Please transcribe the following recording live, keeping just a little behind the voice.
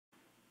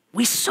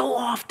We so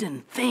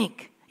often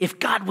think if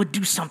God would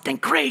do something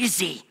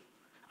crazy,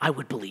 I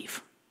would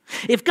believe.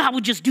 If God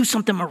would just do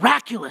something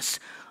miraculous,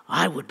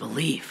 I would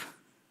believe.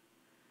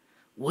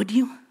 Would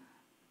you?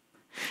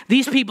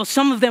 These people,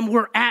 some of them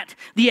were at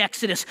the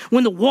Exodus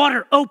when the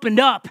water opened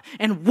up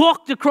and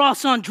walked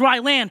across on dry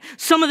land.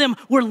 Some of them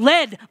were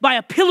led by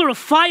a pillar of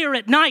fire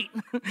at night.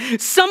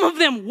 Some of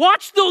them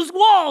watched those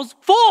walls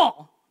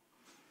fall.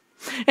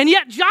 And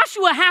yet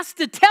Joshua has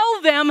to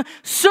tell them,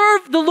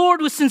 serve the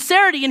Lord with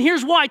sincerity. And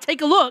here's why.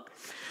 Take a look.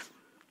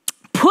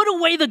 Put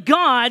away the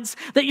gods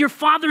that your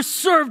fathers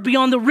served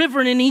beyond the river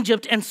and in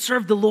Egypt and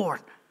serve the Lord.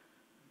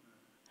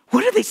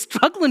 What are they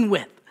struggling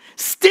with?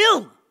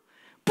 Still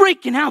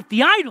breaking out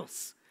the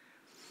idols.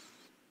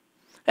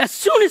 As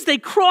soon as they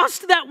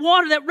crossed that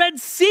water, that Red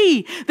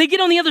Sea, they get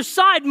on the other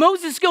side.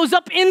 Moses goes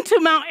up into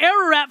Mount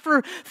Ararat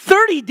for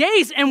 30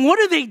 days. And what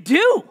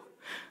do?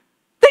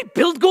 They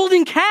build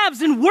golden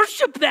calves and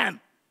worship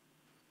them.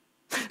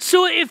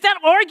 So if that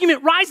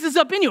argument rises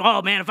up in you,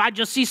 oh man, if I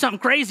just see something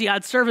crazy,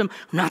 I'd serve him.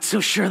 I'm not so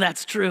sure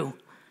that's true.